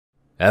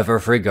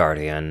Everfree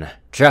Guardian,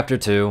 Chapter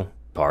 2,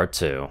 Part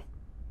 2.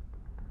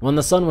 When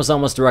the sun was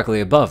almost directly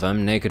above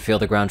him, Nate could feel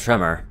the ground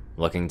tremor.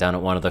 Looking down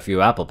at one of the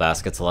few apple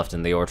baskets left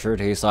in the orchard,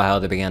 he saw how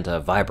they began to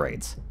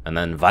vibrate, and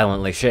then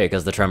violently shake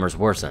as the tremors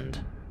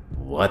worsened.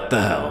 What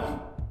the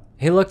hell?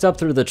 He looked up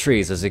through the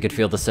trees as he could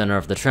feel the center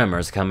of the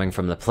tremors coming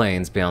from the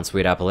plains beyond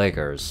Sweet Apple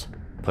Acres.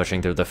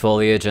 Pushing through the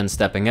foliage and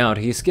stepping out,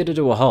 he skidded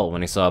to a halt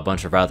when he saw a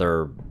bunch of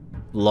rather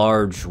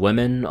large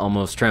women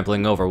almost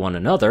trampling over one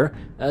another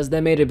as they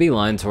made a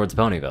beeline towards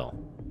Ponyville.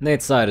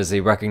 Nate sighed as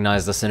he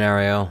recognized the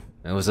scenario.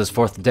 It was his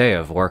fourth day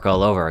of work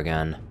all over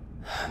again.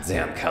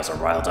 Damn cows are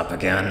riled up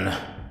again.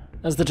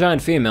 As the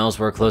giant females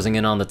were closing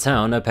in on the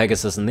town, a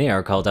Pegasus in the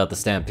air called out the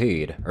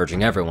stampede,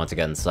 urging everyone to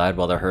get inside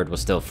while their herd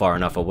was still far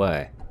enough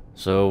away.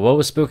 So what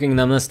was spooking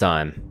them this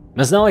time?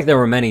 It's not like there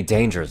were many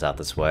dangers out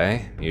this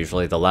way.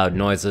 Usually the loud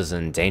noises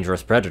and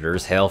dangerous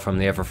predators hail from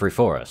the Everfree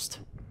forest.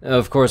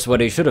 Of course,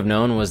 what he should have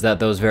known was that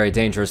those very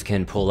dangers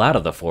can pull out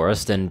of the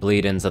forest and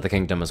bleed into the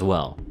kingdom as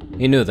well.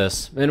 He knew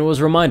this, and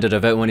was reminded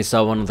of it when he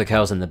saw one of the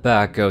cows in the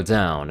back go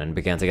down and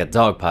began to get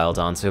dogpiled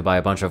onto by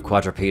a bunch of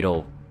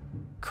quadrupedal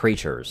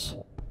creatures.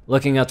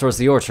 Looking out towards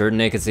the orchard,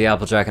 Nate could see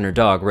Applejack and her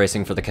dog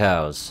racing for the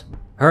cows.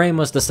 Her aim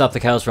was to stop the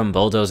cows from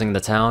bulldozing the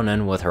town,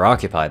 and with her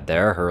occupied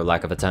there, her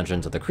lack of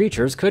attention to the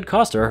creatures could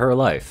cost her her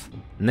life.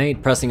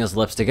 Nate, pressing his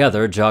lips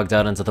together, jogged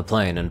out into the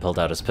plain and pulled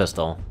out his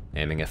pistol.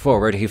 Aiming it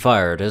forward, he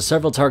fired as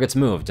several targets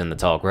moved in the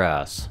tall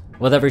grass.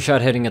 With every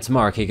shot hitting its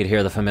mark, he could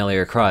hear the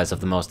familiar cries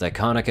of the most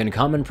iconic and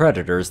common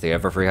predators the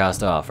Everfree has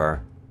to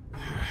offer.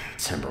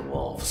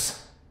 Timberwolves.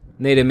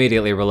 Nate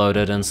immediately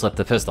reloaded and slipped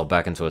the pistol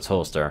back into its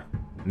holster.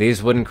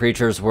 These wooden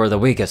creatures were the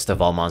weakest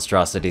of all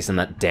monstrosities in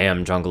that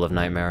damn jungle of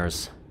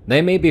nightmares.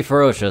 They may be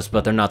ferocious,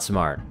 but they're not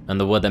smart, and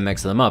the wood that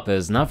makes them up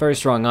is not very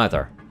strong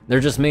either.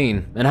 They're just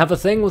mean, and have a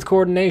thing with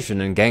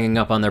coordination and ganging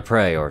up on their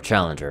prey or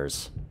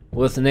challengers.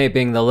 With Nate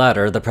being the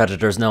latter, the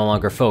predators no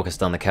longer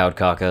focused on the cowed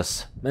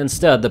caucus.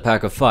 Instead, the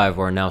pack of 5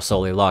 were now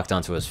solely locked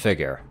onto his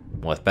figure.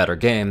 With better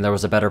game, there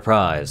was a better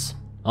prize.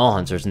 All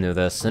hunters knew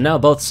this, and now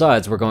both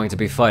sides were going to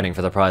be fighting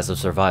for the prize of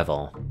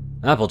survival.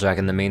 Applejack,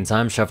 in the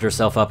meantime, shoved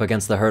herself up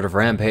against the herd of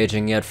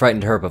rampaging yet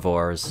frightened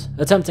herbivores,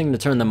 attempting to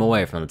turn them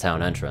away from the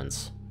town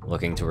entrance.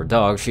 Looking to her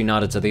dog, she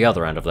nodded to the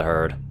other end of the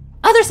herd.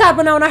 "Other side,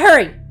 Winona,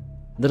 hurry!"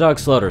 The dog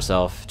slowed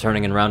herself,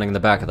 turning and rounding the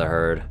back of the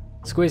herd.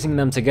 Squeezing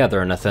them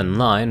together in a thin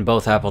line,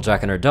 both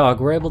Applejack and her dog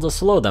were able to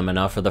slow them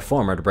enough for the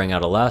former to bring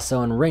out a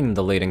lasso and ring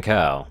the leading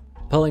cow.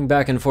 Pulling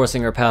back and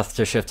forcing her path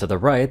to shift to the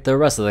right, the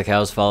rest of the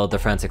cows followed the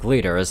frantic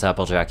leader as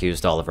Applejack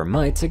used all of her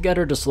might to get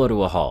her to slow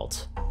to a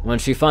halt. When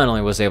she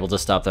finally was able to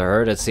stop the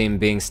herd, it seemed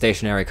being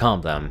stationary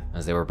calmed them,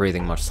 as they were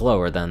breathing much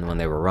slower than when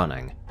they were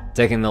running.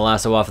 Taking the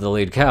lasso off of the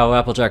lead cow,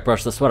 Applejack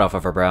brushed the sweat off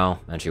of her brow,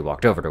 and she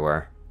walked over to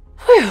her.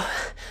 Whew!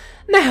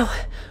 Now,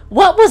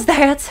 what was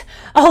that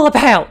all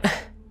about?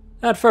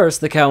 At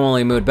first, the cow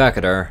only mooed back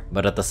at her,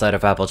 but at the sight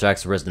of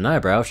Applejack's risen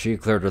eyebrow, she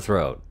cleared her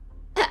throat.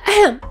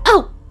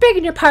 Oh,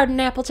 begging your pardon,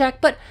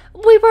 Applejack, but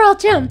we were all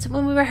jumped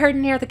when we were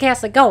herding near the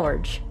Castle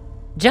Gorge.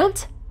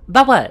 Jumped?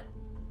 By what?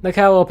 The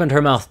cow opened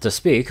her mouth to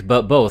speak,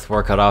 but both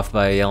were cut off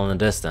by a yell in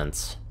the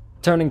distance.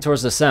 Turning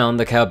towards the sound,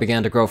 the cow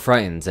began to grow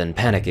frightened and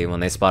panicky when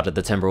they spotted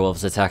the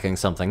Timberwolves attacking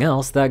something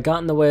else that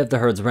got in the way of the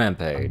herd's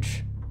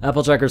rampage.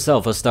 Applejack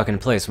herself was stuck in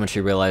place when she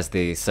realized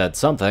the said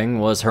something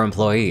was her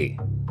employee.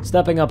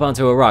 Stepping up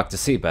onto a rock to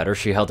see better,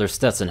 she held her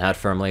Stetson hat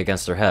firmly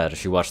against her head as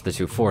she watched the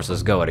two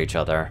forces go at each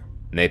other.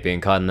 Nate,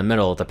 being caught in the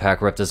middle, the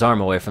pack ripped his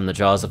arm away from the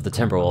jaws of the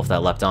Timberwolf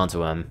that leapt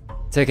onto him.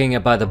 Taking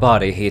it by the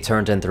body, he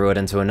turned and threw it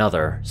into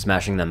another,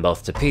 smashing them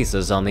both to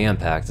pieces on the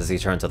impact as he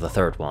turned to the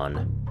third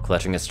one.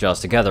 Clutching its jaws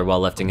together while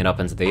lifting it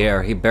up into the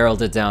air, he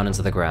barreled it down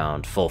into the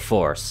ground, full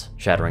force,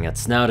 shattering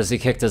its snout as he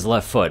kicked his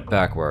left foot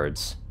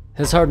backwards.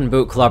 His hardened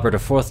boot clobbered a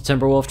fourth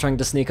Timberwolf trying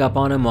to sneak up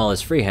on him while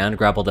his free hand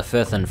grappled a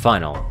fifth and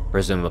final,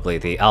 presumably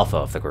the alpha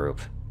of the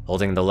group.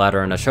 Holding the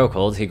latter in a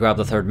chokehold, he grabbed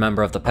the third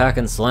member of the pack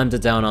and slammed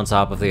it down on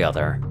top of the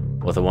other.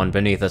 With the one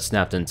beneath it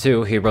snapped in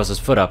two, he rose his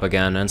foot up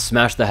again and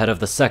smashed the head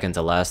of the second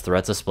to last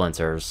threat to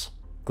splinters.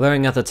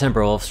 Glaring at the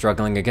Timberwolf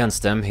struggling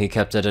against him, he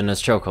kept it in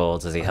his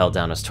chokehold as he held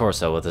down his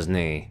torso with his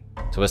knee.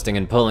 Twisting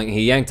and pulling,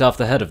 he yanked off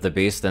the head of the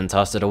beast and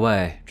tossed it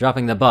away,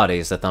 dropping the body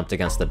as it thumped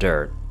against the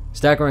dirt.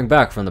 Staggering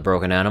back from the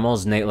broken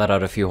animals, Nate let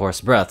out a few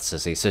hoarse breaths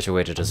as he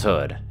situated his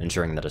hood,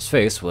 ensuring that his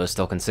face was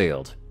still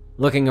concealed.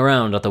 Looking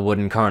around at the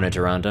wooden carnage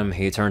around him,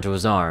 he turned to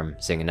his arm,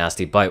 seeing a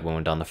nasty bite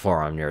wound on the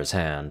forearm near his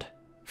hand.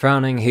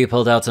 Frowning, he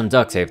pulled out some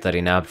duct tape that he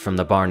nabbed from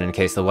the barn in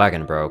case the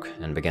wagon broke,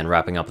 and began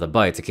wrapping up the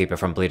bite to keep it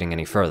from bleeding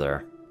any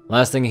further.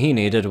 Last thing he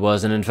needed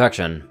was an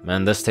infection,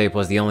 and this tape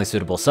was the only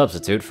suitable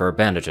substitute for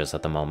bandages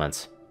at the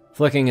moment.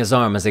 Flicking his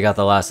arm as he got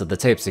the last of the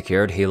tape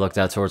secured, he looked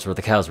out towards where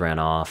the cows ran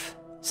off.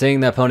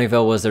 Seeing that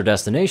Ponyville was their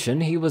destination,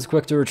 he was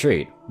quick to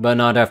retreat, but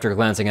not after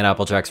glancing at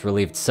Applejack's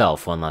relieved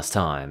self one last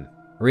time.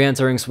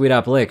 Re-entering Sweet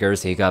Apple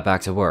Acres, he got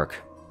back to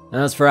work.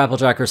 As for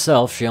Applejack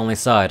herself, she only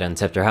sighed and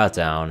tipped her hat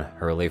down,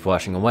 her relief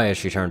washing away as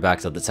she turned back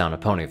to the town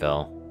of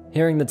Ponyville.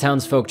 Hearing the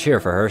townsfolk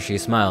cheer for her, she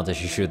smiled as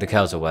she shooed the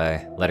cows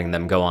away, letting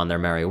them go on their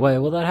merry way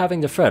without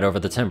having to fret over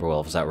the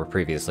Timberwolves that were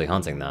previously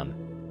hunting them.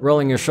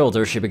 Rolling her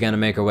shoulders, she began to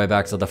make her way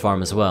back to the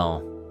farm as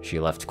well. She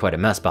left quite a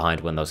mess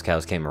behind when those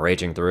cows came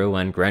raging through,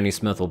 and Granny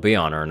Smith will be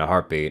on her in a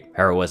heartbeat.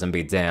 Heroism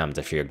be damned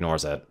if she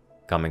ignores it.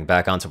 Coming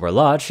back onto her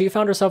lodge, she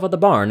found herself at the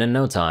barn in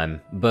no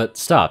time, but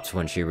stopped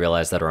when she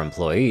realized that her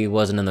employee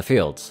wasn't in the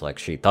fields like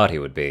she thought he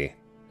would be.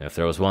 If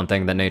there was one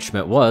thing that Nate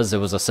Schmidt was, it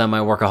was a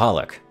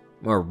semi-workaholic.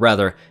 Or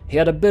rather, he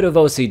had a bit of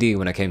OCD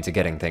when it came to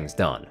getting things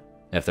done.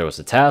 If there was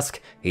a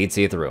task, he'd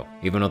see through,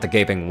 even with a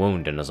gaping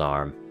wound in his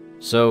arm.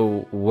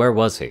 So, where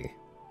was he?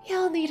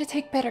 You'll need to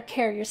take better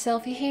care of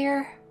yourself, you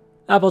hear?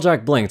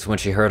 Applejack blinked when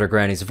she heard her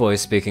granny's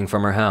voice speaking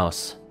from her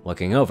house.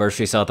 Looking over,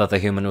 she saw that the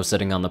human was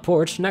sitting on the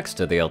porch next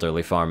to the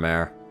elderly farm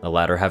mare, the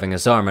latter having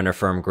his arm in her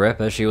firm grip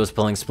as she was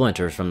pulling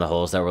splinters from the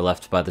holes that were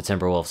left by the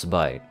Timberwolves'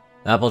 bite.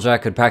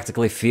 Applejack could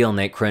practically feel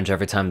Nate cringe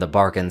every time the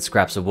bark and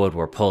scraps of wood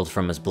were pulled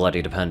from his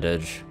bloodied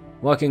appendage.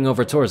 Walking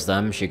over towards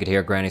them, she could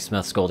hear Granny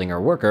Smith scolding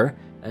her worker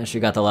as she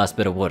got the last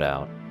bit of wood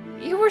out.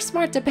 You were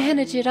smart to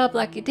bandage it up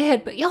like you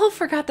did, but y'all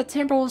forgot the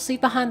Timberwolves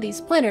leave behind these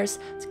splinters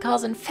to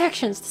cause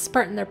infections to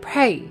spread in their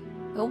prey.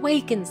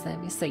 Awakens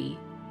them, you see.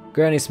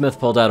 Granny Smith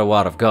pulled out a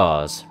wad of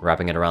gauze,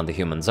 wrapping it around the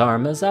human's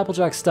arm as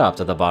Applejack stopped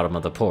at the bottom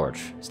of the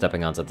porch,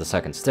 stepping onto the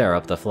second stair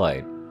up the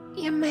flight.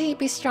 You may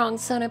be strong,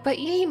 Sonny, but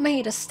you ain't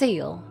made of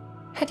steel.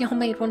 Had y'all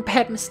made one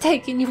bad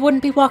mistake, and you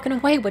wouldn't be walking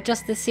away with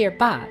just this here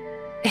bot.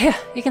 Yeah,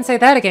 you can say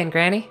that again,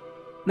 Granny.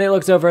 Nate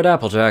looked over at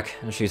Applejack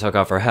as she took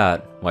off her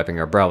hat, wiping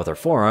her brow with her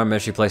forearm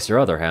as she placed her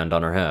other hand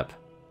on her hip.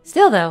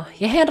 Still though,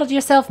 you handled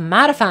yourself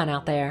mighty fine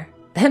out there.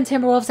 Them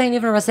Timberwolves ain't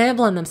even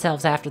resembling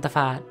themselves after the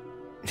fight.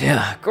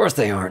 Yeah, of course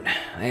they aren't.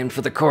 I aimed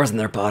for the cores in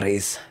their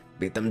bodies.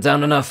 Beat them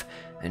down enough,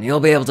 and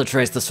you'll be able to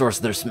trace the source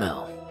of their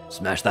smell.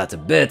 Smash that to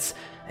bits,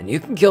 and you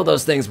can kill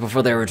those things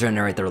before they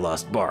regenerate their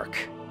lost bark.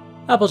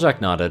 Applejack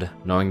nodded,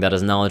 knowing that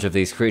his knowledge of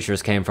these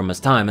creatures came from his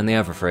time in the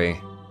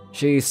Everfree.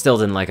 She still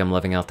didn't like him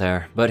living out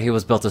there, but he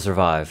was built to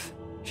survive.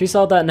 She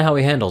saw that in how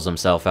he handles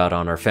himself out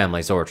on her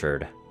family's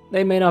orchard.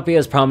 They may not be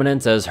as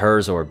prominent as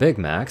hers or Big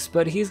Mac's,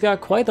 but he's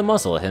got quite the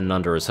muscle hidden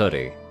under his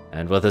hoodie.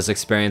 And with his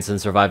experience in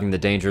surviving the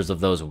dangers of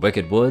those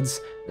wicked woods,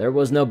 there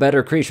was no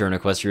better creature in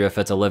Equestria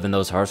fit to live in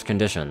those harsh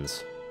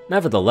conditions.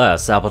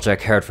 Nevertheless, Applejack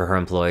cared for her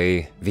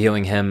employee,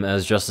 viewing him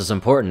as just as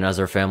important as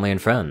her family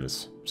and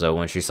friends. So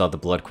when she saw the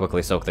blood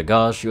quickly soak the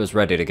gauze, she was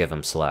ready to give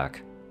him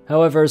slack.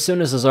 However, as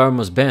soon as his arm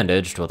was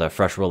bandaged with a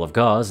fresh roll of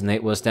gauze,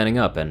 Nate was standing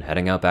up and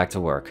heading out back to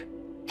work.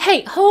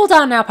 Hey, hold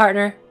on now,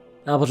 partner.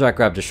 Applejack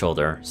grabbed his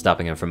shoulder,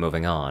 stopping him from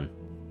moving on.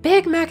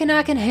 Big Mac and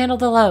I can handle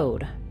the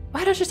load.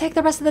 Why don't you take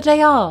the rest of the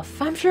day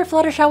off? I'm sure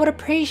Fluttershy would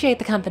appreciate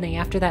the company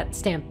after that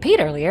stampede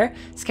earlier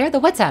scared the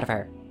wits out of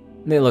her.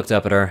 Nate looked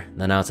up at her,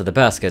 then out to the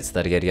baskets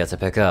that he had yet to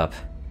pick up.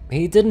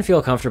 He didn't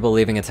feel comfortable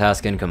leaving a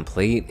task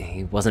incomplete.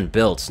 He wasn't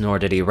built, nor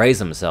did he raise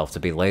himself to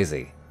be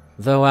lazy.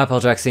 Though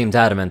Applejack seemed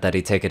adamant that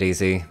he'd take it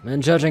easy,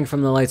 and judging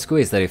from the light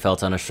squeeze that he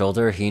felt on his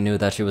shoulder, he knew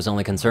that she was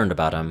only concerned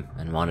about him,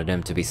 and wanted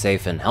him to be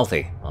safe and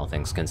healthy, all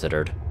things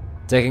considered.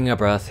 Taking a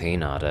breath, he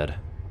nodded.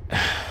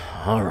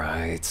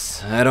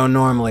 Alright, I don't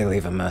normally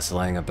leave a mess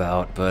laying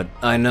about, but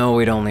I know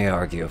we'd only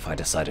argue if I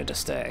decided to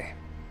stay.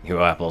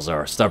 You apples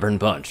are a stubborn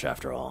bunch,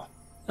 after all.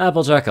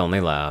 Applejack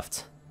only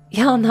laughed.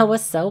 Y'all know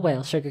us so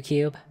well, Sugar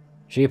Cube.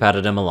 She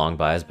patted him along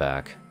by his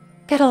back.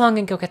 Get along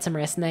and go get some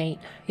rest, Nate.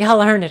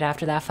 Y'all earned it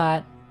after that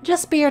fight.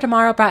 Just be here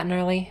tomorrow bright and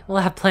early. We'll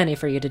have plenty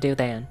for you to do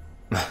then.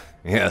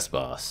 Yes,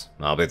 boss.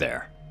 I'll be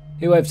there.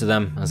 He waved to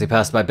them as he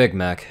passed by Big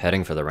Mac,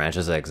 heading for the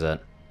ranch's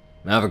exit.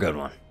 Have a good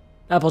one.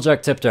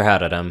 Applejack tipped her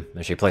hat at him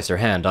as she placed her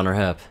hand on her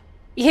hip.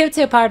 You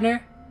too,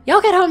 partner.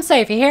 Y'all get home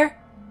safe, you hear?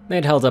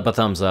 Nate held up a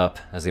thumbs up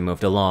as he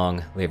moved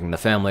along, leaving the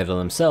family to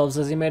themselves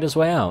as he made his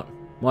way out.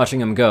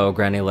 Watching him go,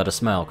 Granny let a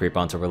smile creep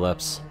onto her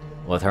lips.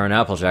 With her and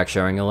Applejack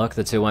sharing a look,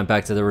 the two went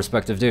back to their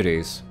respective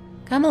duties.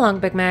 Come along,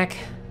 Big Mac.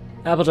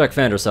 Applejack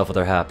fanned herself with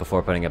her hat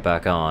before putting it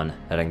back on,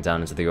 heading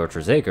down into the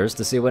orchard's acres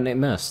to see what Nate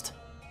missed.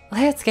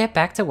 Let's get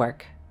back to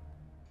work.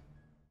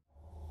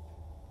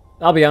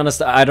 I'll be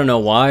honest, I don't know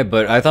why,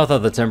 but I thought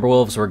that the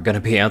Timberwolves were gonna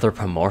be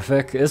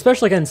anthropomorphic,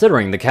 especially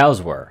considering the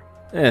cows were.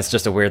 It's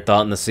just a weird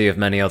thought in the sea of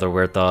many other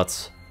weird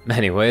thoughts.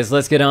 Anyways,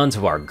 let's get on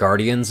to our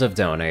Guardians of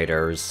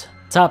Donators.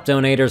 Top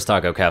donators: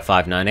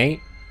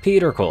 TacoCat598,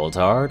 Peter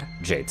Coulthard,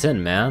 J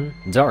Tin Man,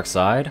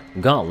 Darkside,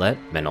 Gauntlet,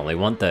 and Only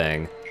One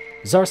Thing.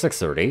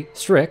 Zar630,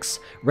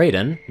 Strix,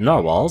 Raiden,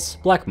 Narwhals,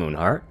 Black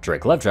Moonheart,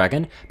 Drake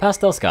Lovedragon,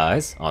 Pastel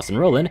Skies, Austin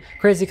Roland,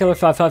 Crazy Killer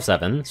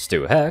 557,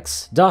 Stu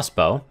Hex,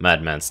 Dospo,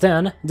 Madman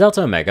Stan,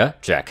 Delta Omega,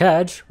 Jack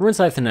Hedge,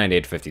 RuneScythe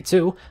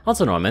 9852,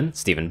 Hanson Norman,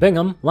 Stephen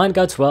Bingham, Line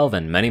God 12,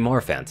 and many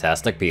more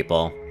fantastic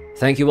people.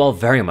 Thank you all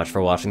very much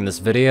for watching this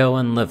video,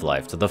 and live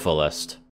life to the fullest.